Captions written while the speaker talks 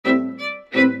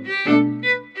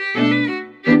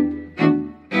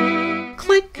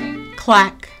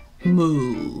Clack,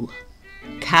 Moo,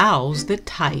 Cows That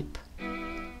Type.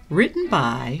 Written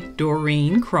by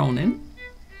Doreen Cronin.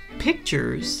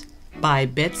 Pictures by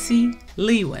Betsy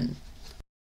Lewin.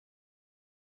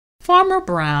 Farmer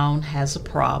Brown has a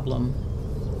problem.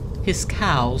 His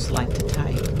cows like to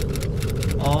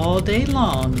type. All day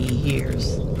long he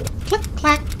hears click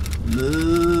clack,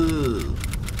 moo,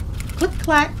 click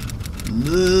clack,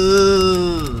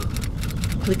 moo,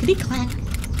 clickety clack,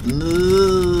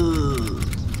 moo.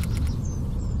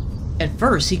 At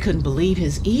first he couldn't believe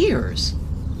his ears.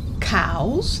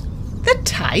 Cows that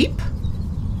type?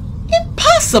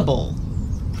 Impossible!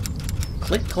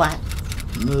 Click clack,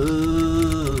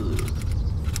 moo,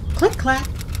 click clack,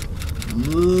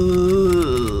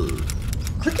 moo,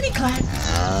 clickety clack,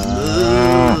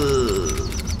 moo.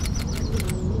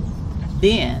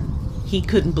 Then he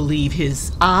couldn't believe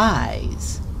his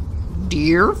eyes.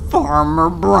 Dear Farmer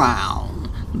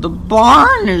Brown, the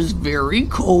barn is very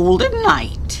cold at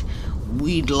night.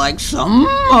 We'd like some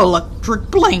electric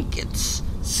blankets.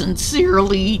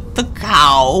 Sincerely, the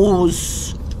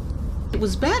cows. It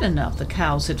was bad enough the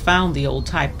cows had found the old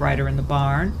typewriter in the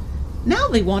barn. Now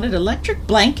they wanted electric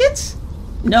blankets?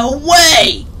 No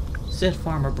way, said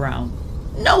Farmer Brown.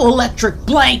 No electric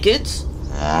blankets!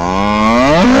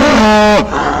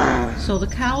 So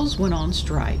the cows went on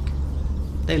strike.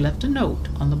 They left a note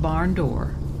on the barn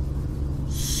door.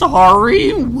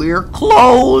 Sorry, we're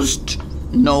closed.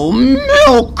 No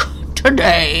milk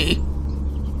today.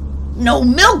 No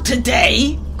milk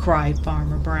today, cried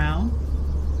Farmer Brown.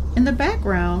 In the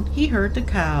background, he heard the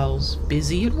cows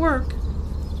busy at work.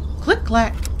 Click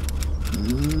clack,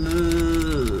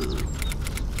 moo,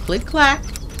 click clack,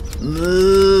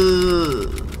 moo,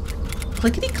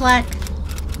 clickety clack,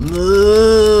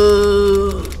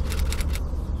 moo.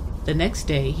 The next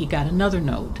day he got another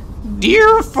note.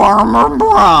 Dear Farmer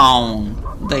Brown,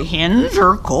 the hens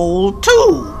are cold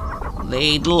too.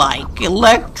 They'd like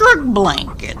electric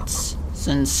blankets.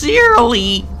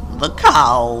 Sincerely, the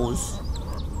cows.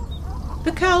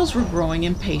 The cows were growing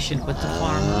impatient with the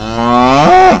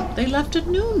farmer. They left a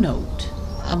new note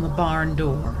on the barn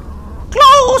door.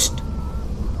 Closed.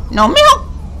 No milk,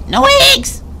 no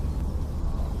eggs.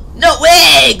 No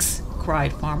eggs,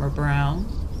 cried Farmer Brown.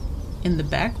 In the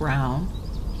background,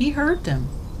 he heard them.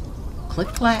 Click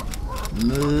clack,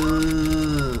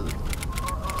 moo,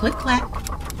 click clack,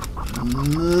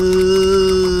 moo,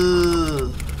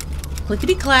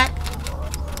 clickety clack,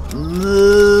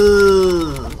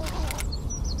 moo.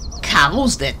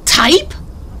 Cows that type?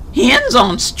 Hens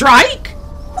on strike?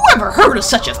 Who ever heard of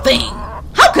such a thing?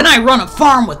 How can I run a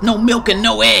farm with no milk and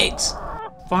no eggs?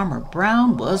 Farmer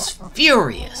Brown was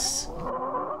furious.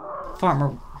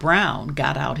 Farmer Brown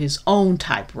got out his own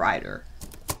typewriter.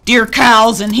 Dear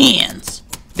cows and hens,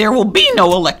 there will be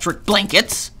no electric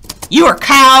blankets. You are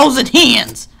cows and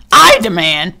hens. I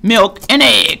demand milk and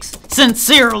eggs.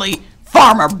 Sincerely,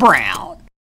 Farmer Brown.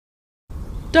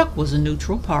 Duck was a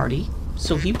neutral party,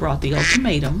 so he brought the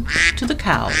ultimatum to the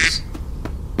cows.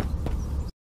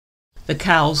 The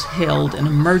cows held an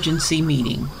emergency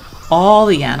meeting. All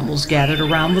the animals gathered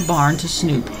around the barn to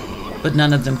snoop, but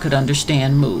none of them could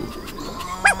understand moo.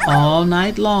 All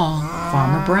night long,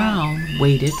 Farmer Brown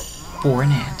waited for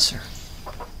an answer.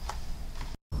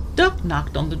 Duck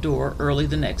knocked on the door early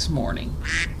the next morning.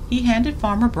 He handed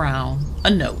Farmer Brown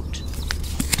a note.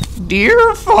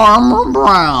 Dear Farmer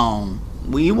Brown,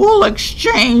 we will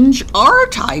exchange our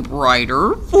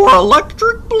typewriter for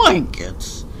electric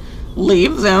blankets.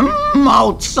 Leave them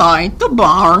outside the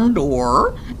barn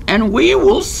door, and we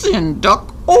will send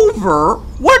Duck over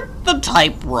with the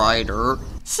typewriter.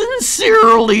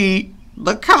 Sincerely,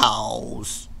 the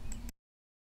cows.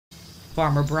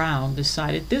 Farmer Brown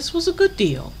decided this was a good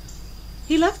deal.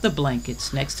 He left the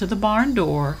blankets next to the barn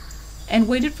door and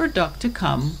waited for Duck to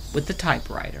come with the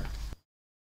typewriter.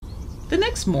 The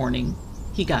next morning,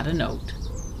 he got a note.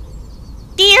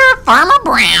 Dear Farmer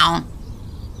Brown,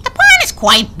 the barn is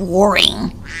quite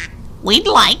boring. We'd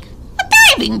like a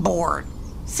diving board.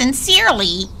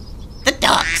 Sincerely, the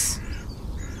ducks.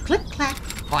 Click clack,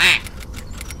 Quack,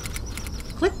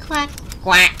 click clack,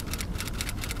 quack,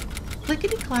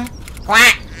 clickety clack,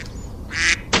 quack.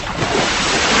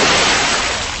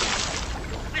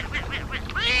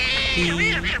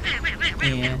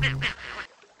 The end.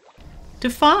 To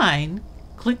find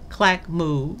Click Clack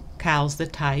Moo, Cows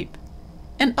That Type,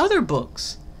 and other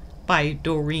books by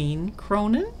Doreen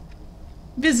Cronin,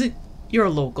 visit your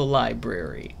local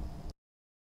library.